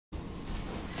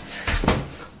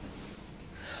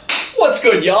What's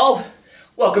good, y'all?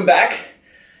 Welcome back.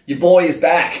 Your boy is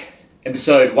back.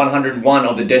 Episode 101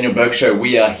 of the Daniel Bourke Show.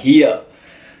 We are here.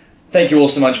 Thank you all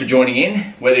so much for joining in.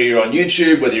 Whether you're on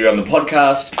YouTube, whether you're on the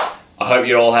podcast, I hope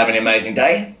you're all having an amazing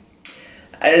day.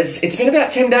 As it's been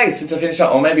about 10 days since I finished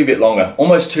up, or maybe a bit longer.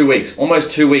 Almost 2 weeks.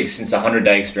 Almost 2 weeks since the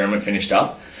 100-day experiment finished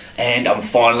up. And I'm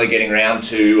finally getting around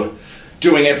to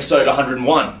doing episode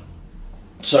 101.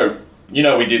 So, you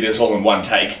know we do this all in one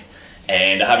take.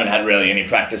 And I haven't had really any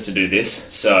practice to do this,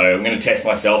 so I'm going to test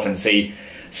myself and see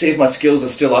if my skills are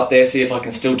still up there, see if I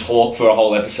can still talk for a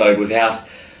whole episode without,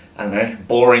 I don't know,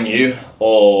 boring you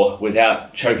or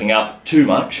without choking up too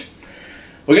much.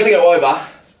 We're going to go over,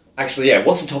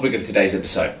 what's the topic of today's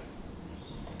episode?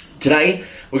 Today,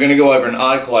 we're going to go over an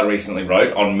article I recently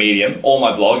wrote on Medium, or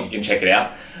my blog. You can check it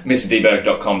out,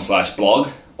 mrdbourke.com/blog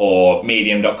or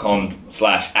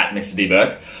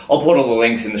medium.com/@mrdbourke. I'll put all the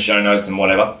links in the show notes and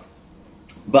whatever.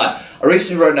 But I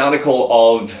recently wrote an article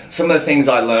of some of the things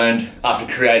I learned after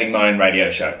creating my own radio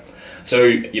show. So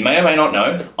you may or may not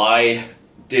know, I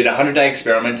did a 100-day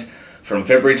experiment from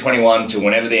February 21 to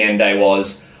whenever the end day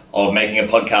was of making a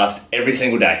podcast every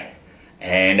single day.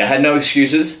 And I had no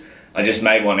excuses. I just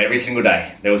made one every single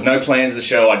day. There was no plans of the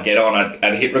show. I'd get on,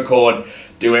 I'd hit record,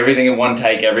 do everything in one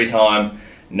take every time,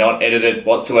 not edit it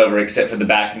whatsoever except for the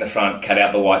back and the front, cut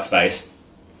out the white space,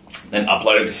 then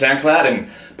upload it to SoundCloud and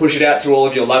push it out to all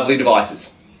of your lovely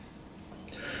devices.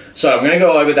 So I'm going to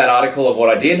go over that article of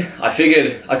what I did. I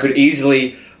figured I could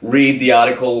easily read the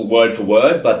article word for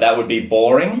word, but that would be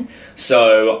boring.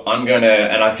 So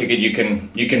and I figured you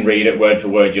can read it word for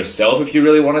word yourself if you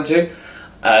really wanted to.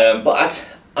 But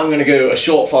I'm going to go a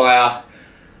short fire,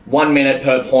 1 minute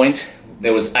per point.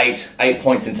 There was eight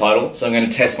points in total. So I'm going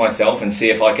to test myself and see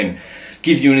if I can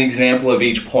give you an example of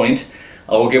each point.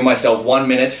 I will give myself 1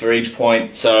 minute for each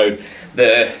point, so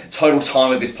the total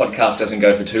time of this podcast doesn't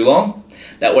go for too long.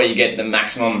 That way you get the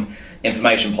maximum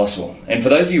information possible. And for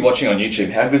those of you watching on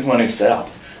YouTube, how good's my new setup?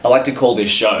 I like to call this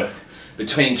show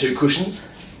Between Two Cushions.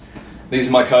 These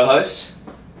are my co-hosts,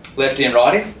 lefty and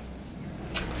righty.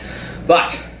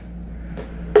 But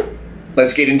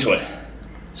let's get into it.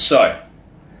 So,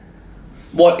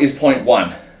 what is point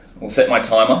one? I'll set my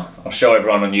timer. I'll show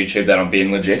everyone on YouTube that I'm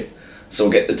being legit. So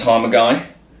we'll get the timer going.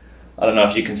 I don't know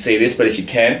if you can see this, but if you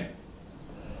can,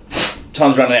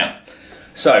 time's running out.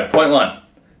 So, point one,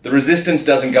 the resistance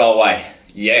doesn't go away.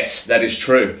 Yes, that is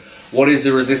true. What is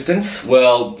the resistance?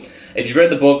 Well, if you've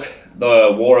read the book,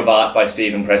 The War of Art by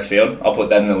Steven Pressfield, I'll put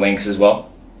that in the links as well.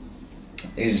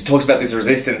 He talks about this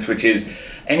resistance, which is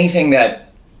anything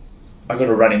that, I got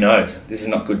a runny nose, this is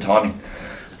not good timing.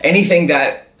 Anything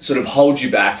that sort of holds you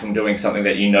back from doing something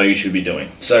that you know you should be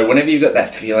doing. So whenever you've got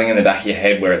that feeling in the back of your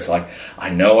head where it's like, I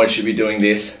know I should be doing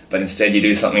this, but instead you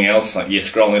do something else, like you're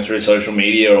scrolling through social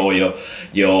media or you're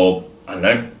I don't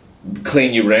know,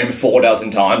 clean your room 4 dozen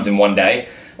times in one day,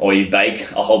 or you bake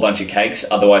a whole bunch of cakes,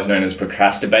 otherwise known as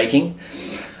procrastinating.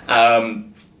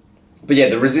 But yeah,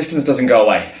 the resistance doesn't go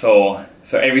away. For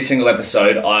every single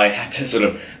episode, I had to sort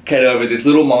of get over this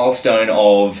little milestone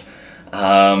of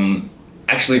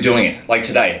actually doing it. Like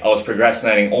today, I was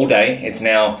procrastinating all day. It's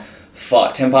now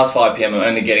 10 past 5 p.m. I'm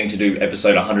only getting to do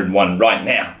episode 101 right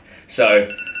now. So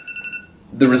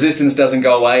the resistance doesn't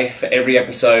go away. For every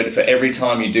episode, for every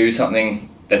time you do something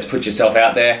that's put yourself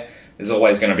out there, there's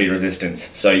always going to be resistance.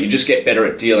 So you just get better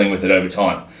at dealing with it over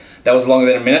time. That was longer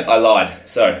than a minute. I lied.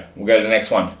 So we'll go to the next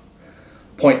one.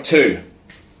 Point two,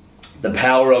 the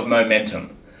power of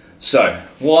momentum. So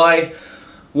what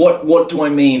do I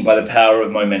mean by the power of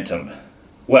momentum?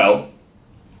 Well,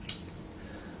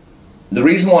 the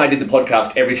reason why I did the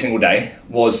podcast every single day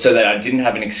was so that I didn't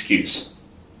have an excuse.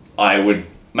 I would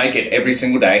make it every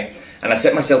single day, and I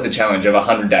set myself the challenge of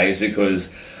 100 days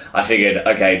because I figured,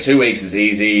 okay, 2 weeks is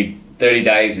easy, 30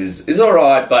 days is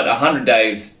alright, but 100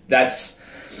 days,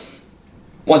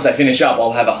 once I finish up,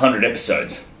 I'll have 100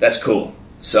 episodes. That's cool.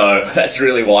 So that's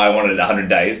really why I wanted 100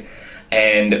 days.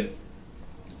 And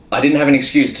I didn't have an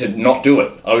excuse to not do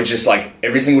it. I was just like,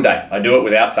 every single day, I do it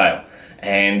without fail.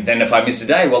 And then if I missed a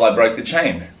day, well, I broke the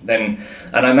chain. And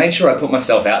I made sure I put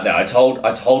myself out there. I told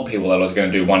people that I was going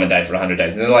to do one a day for 100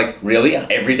 days. And they're like, really?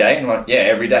 Every day? And I'm like, yeah,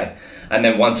 every day. And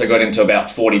then once I got into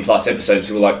about 40 plus episodes,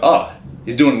 people were like, oh,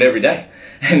 he's doing it every day.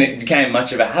 And it became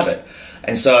much of a habit.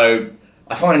 And so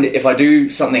I find if I do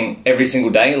something every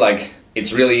single day, like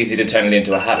it's really easy to turn it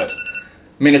into a habit.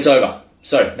 Minute's over.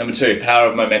 So number two, power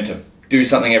of momentum. Do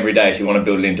something every day if you want to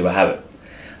build it into a habit.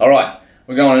 All right,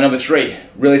 we're going on to number three,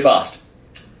 really fast.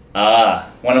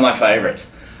 One of my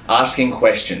favorites, asking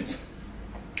questions.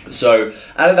 So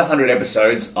out of the 100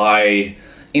 episodes, I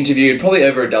interviewed probably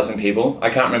over a dozen people. I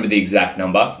can't remember the exact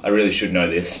number. I really should know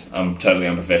this. I'm totally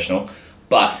unprofessional.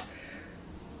 But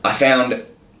I found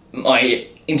my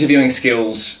interviewing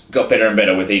skills got better and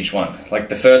better with each one. Like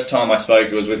the first time I spoke,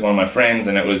 it was with one of my friends,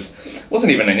 and it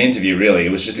wasn't even an interview really,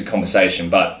 it was just a conversation,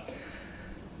 but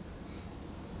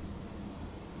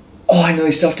I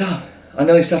nearly stuffed up. I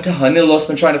nearly lost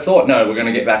my train of thought. No, we're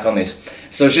gonna get back on this.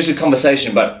 So it's just a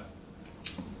conversation, but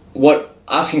what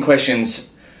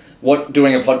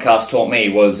doing a podcast taught me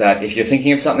was that if you're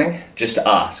thinking of something, just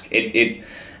ask.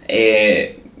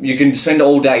 You can spend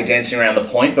all day dancing around the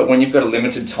point, but when you've got a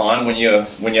limited time, when you're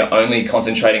only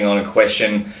concentrating on a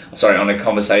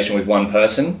conversation with one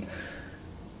person,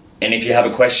 and if you have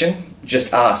a question,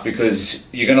 just ask, because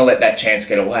you're going to let that chance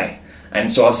get away.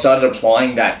 And so I've started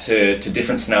applying that to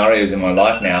different scenarios in my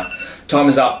life now. Time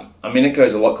is up. A minute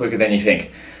goes a lot quicker than you think.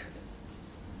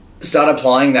 Start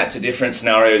applying that to different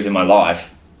scenarios in my life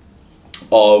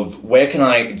of where can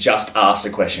I just ask a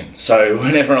question. So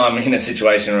whenever I'm in a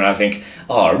situation where I think,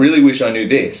 I really wish I knew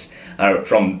this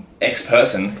from X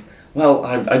person, well,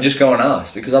 I just go and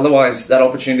ask, because otherwise that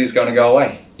opportunity is going to go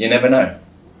away. You never know.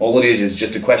 All it is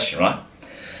just a question, right?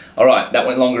 All right, that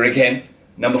went longer again.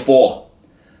 Number 4,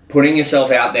 putting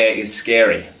yourself out there is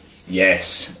scary.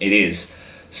 Yes, it is.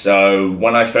 So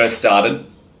when I first started,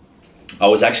 I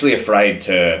was actually afraid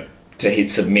to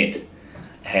hit submit.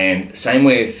 And same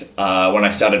with when I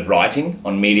started writing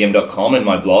on medium.com in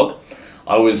my blog,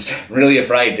 I was really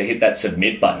afraid to hit that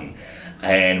submit button.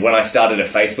 And when I started a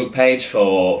Facebook page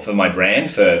for my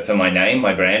brand, for my name,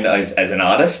 my brand as an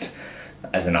artist,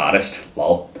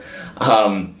 lol,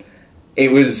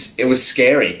 it was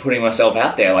scary putting myself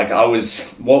out there. Like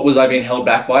what was I being held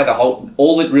back by?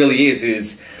 All it really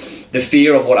is the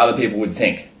fear of what other people would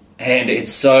think. And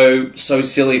it's so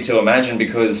silly to imagine,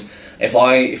 because if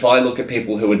I look at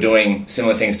people who are doing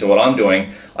similar things to what I'm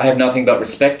doing, I have nothing but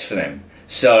respect for them.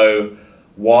 So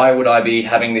why would I be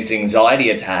having this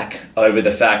anxiety attack over the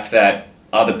fact that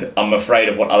I'm afraid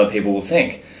of what other people will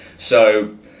think?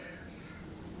 So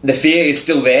the fear is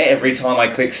still there every time I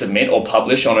click submit or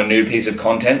publish on a new piece of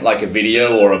content, like a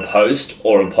video or a post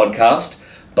or a podcast,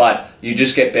 but you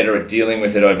just get better at dealing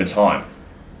with it over time.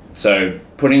 So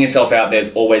putting yourself out there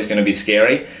is always going to be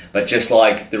scary, but just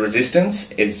like the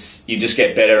resistance, you just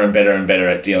get better and better and better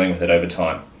at dealing with it over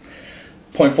time.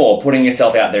 Point 4, putting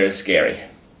yourself out there is scary.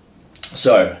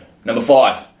 So, number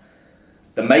 5,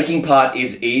 the making part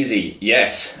is easy.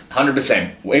 Yes,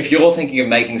 100%. If you're thinking of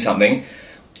making something,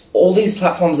 all these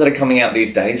platforms that are coming out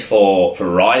these days for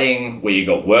writing, where you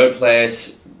got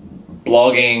WordPress,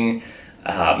 blogging,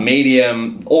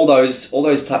 Medium, all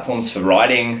those platforms for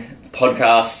writing,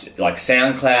 podcasts like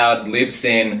SoundCloud,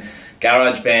 Libsyn,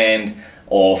 GarageBand,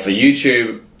 or for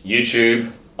YouTube,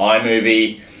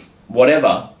 iMovie,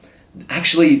 whatever.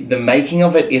 Actually, the making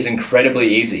of it is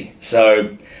incredibly easy.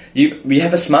 So you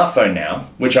have a smartphone now,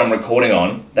 which I'm recording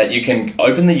on, that you can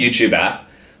open the YouTube app,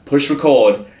 push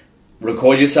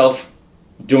record yourself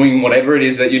doing whatever it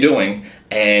is that you're doing,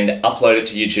 and upload it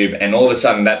to YouTube, and all of a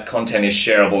sudden that content is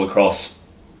shareable across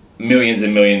millions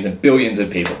and millions and billions of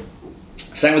people.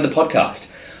 Same with the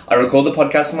podcast. I record the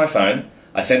podcast on my phone,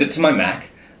 I send it to my Mac,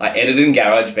 I edit it in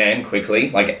GarageBand quickly,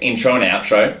 like intro and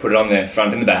outro, put it on the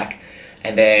front and the back,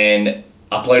 and then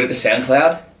upload it to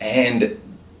SoundCloud, and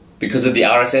because of the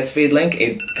RSS feed link,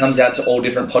 it comes out to all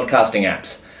different podcasting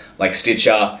apps, like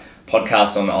Stitcher,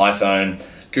 podcasts on the iPhone.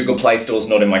 Google Play Store's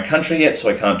not in my country yet, so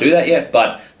I can't do that yet,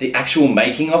 but the actual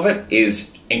making of it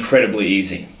is incredibly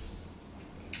easy.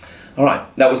 All right,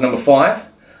 that was number 5.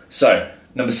 So,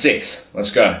 number 6,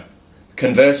 let's go.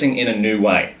 Conversing in a new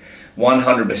way.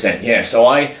 100%, yeah. So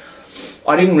I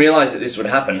didn't realize that this would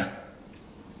happen.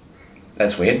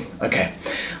 That's weird. Okay.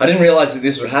 I didn't realize that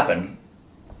this would happen,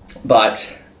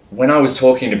 but when I was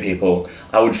talking to people,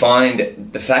 I would find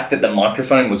the fact that the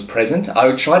microphone was present, I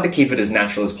would try to keep it as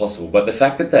natural as possible, but the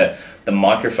fact that the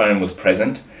microphone was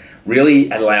present really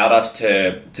allowed us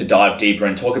to dive deeper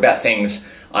and talk about things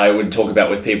I would talk about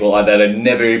with people that I'd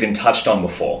never even touched on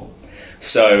before.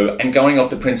 So, and going off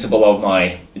the principle of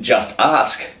my just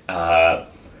ask motto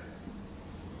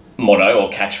or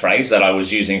catchphrase that I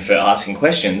was using for asking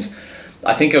questions,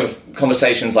 I think of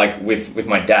conversations like with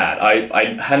my dad.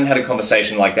 I hadn't had a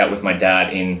conversation like that with my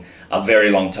dad in a very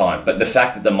long time, but the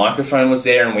fact that the microphone was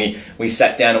there and we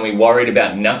sat down and we worried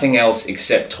about nothing else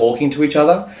except talking to each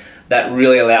other, that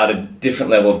really allowed a different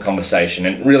level of conversation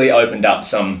and really opened up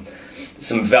some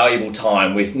valuable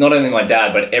time with not only my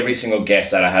dad, but every single guest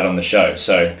that I had on the show.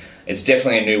 So it's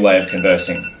definitely a new way of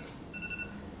conversing.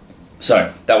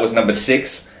 So that was number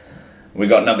 6. We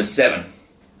got number 7.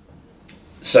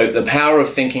 So the power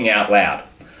of thinking out loud.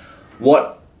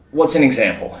 What what's an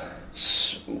example?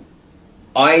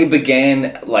 I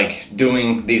began like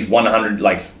doing these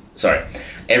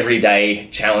everyday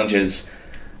challenges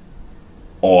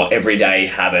or everyday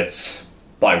habits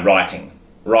by writing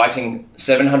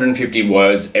 750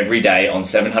 words every day on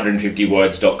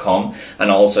 750words.com,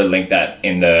 and I'll also link that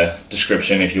in the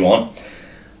description if you want.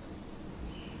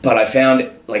 But I found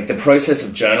like the process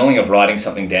of journaling, of writing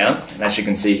something down, and as you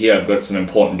can see here I've got some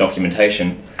important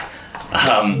documentation,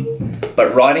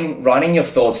 but writing your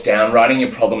thoughts down, writing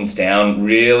your problems down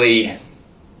really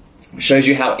shows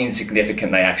you how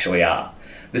insignificant they actually are.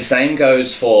 The same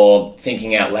goes for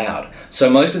thinking out loud. So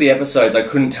most of the episodes I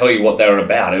couldn't tell you what they were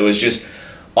about. It was just,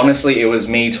 honestly, it was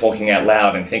me talking out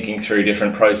loud and thinking through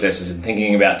different processes and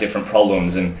thinking about different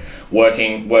problems and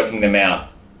working them out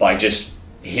by just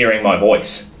hearing my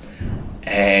voice.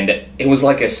 And it was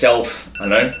like a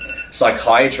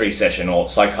psychiatry session, or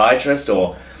psychiatrist,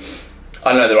 or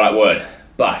I don't know the right word,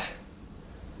 but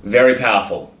very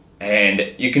powerful.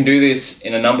 And you can do this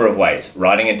in a number of ways.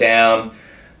 Writing it down,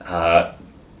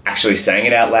 actually saying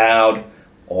it out loud,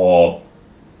 or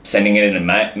sending it in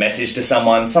a message to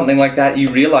someone, something like that. You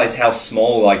realize how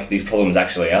small like these problems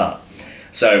actually are.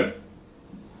 So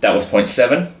that was point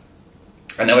 7.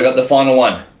 And now we got the final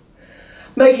one.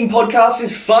 Making podcasts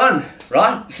is fun,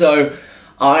 right? So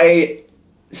I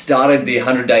started the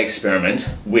 100-day experiment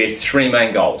with 3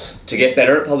 main goals: to get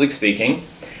better at public speaking,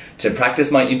 to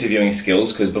practice my interviewing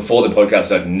skills, because before the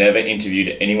podcast I'd never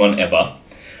interviewed anyone ever,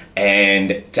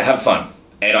 and to have fun.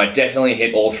 And I definitely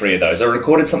hit all 3 of those. I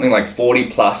recorded something like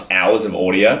 40 plus hours of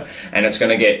audio, and it's going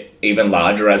to get even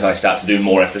larger as I start to do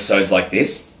more episodes like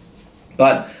this.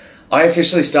 But I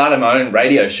officially started my own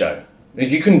radio show.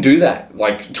 You couldn't do that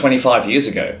like 25 years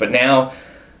ago, but now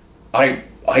I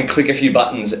click a few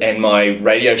buttons and my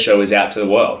radio show is out to the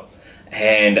world.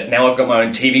 And now I've got my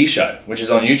own TV show, which is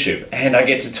on YouTube, and I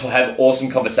get to have awesome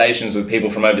conversations with people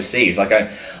from overseas. Like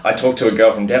I talked to a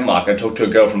girl from Denmark, I talked to a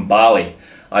girl from Bali,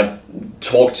 I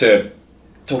talked to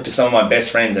some of my best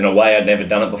friends in a way I'd never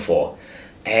done it before.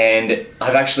 And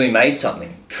I've actually made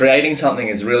something. Creating something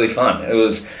is really fun.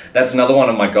 That's another one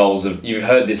of my goals you've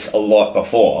heard this a lot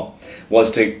before,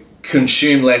 was to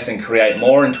consume less and create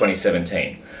more in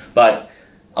 2017. But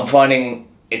I'm finding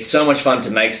it's so much fun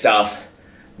to make stuff.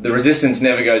 The resistance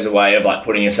never goes away of like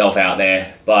putting yourself out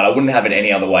there, but I wouldn't have it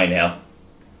any other way now.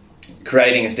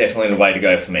 Creating is definitely the way to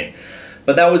go for me.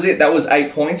 But that was it. That was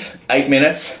 8 points, 8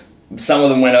 minutes. Some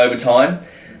of them went over time.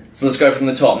 So let's go from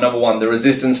the top. Number 1, the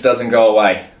resistance doesn't go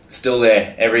away. Still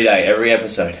there every day, every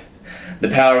episode. The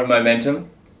power of momentum,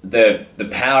 the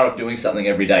power of doing something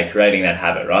every day, creating that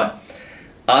habit, right?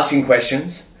 Asking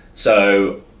questions.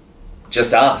 So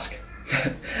just ask.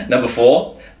 Number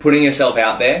 4, putting yourself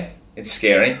out there. It's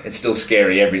scary. It's still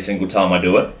scary every single time I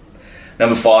do it.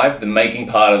 Number 5, the making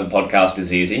part of the podcast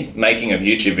is easy. Making of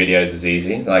YouTube videos is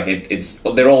easy. Like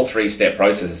they're all 3-step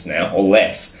processes now, or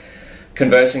less.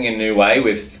 Conversing in a new way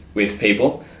with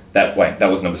people. That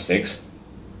was number 6.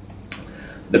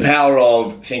 The power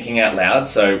of thinking out loud.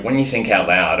 So when you think out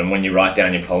loud and when you write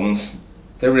down your problems,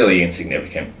 they're really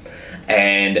insignificant.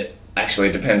 And actually,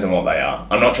 it depends on what they are.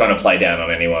 I'm not trying to play down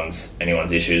on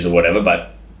anyone's issues or whatever,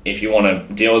 but if you want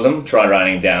to deal with them, try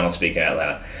writing them down or speaking out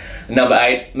loud. Number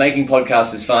 8, making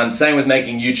podcasts is fun. Same with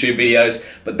making YouTube videos.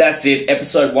 But that's it.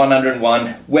 Episode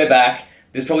 101. We're back.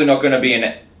 There's probably not going to be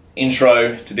an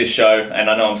intro to this show, and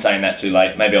I know I'm saying that too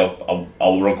late. Maybe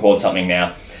I'll record something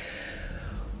now.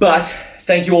 But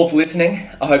thank you all for listening.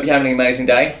 I hope you're having an amazing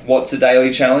day. What's a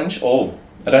daily challenge? Oh,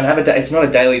 I don't have a day. It's not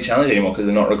a daily challenge anymore because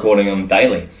they're not recording them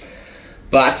daily.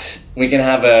 But we can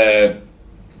have a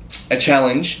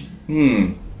challenge.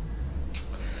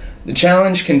 The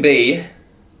challenge can be,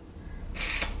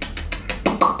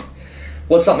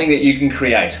 what's something that you can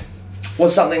create?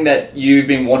 What's something that you've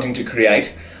been wanting to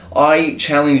create? I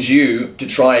challenge you to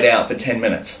try it out for 10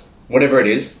 minutes. Whatever it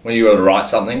is, when you want to write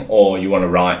something, or you want to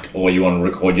write, or you want to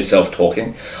record yourself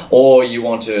talking, or you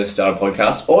want to start a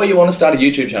podcast, or you want to start a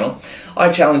YouTube channel, I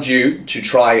challenge you to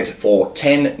try it for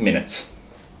 10 minutes.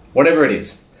 Whatever it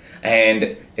is.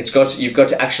 And you've got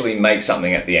to actually make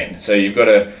something at the end. So you've got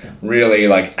to really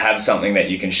like have something that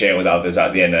you can share with others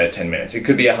at the end of 10 minutes. It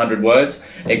could be 100 words,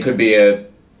 it could be a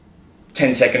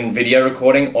 10-second video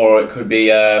recording, or it could be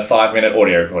a 5-minute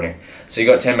audio recording. So you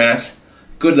got 10 minutes.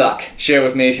 Good luck. Share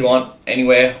with me if you want,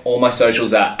 anywhere. All my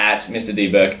socials are at Mr.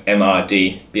 D Bourke,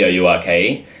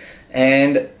 MrDBourke.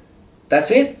 And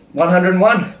that's it.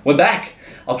 101. We're back.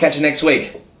 I'll catch you next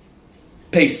week.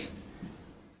 Peace.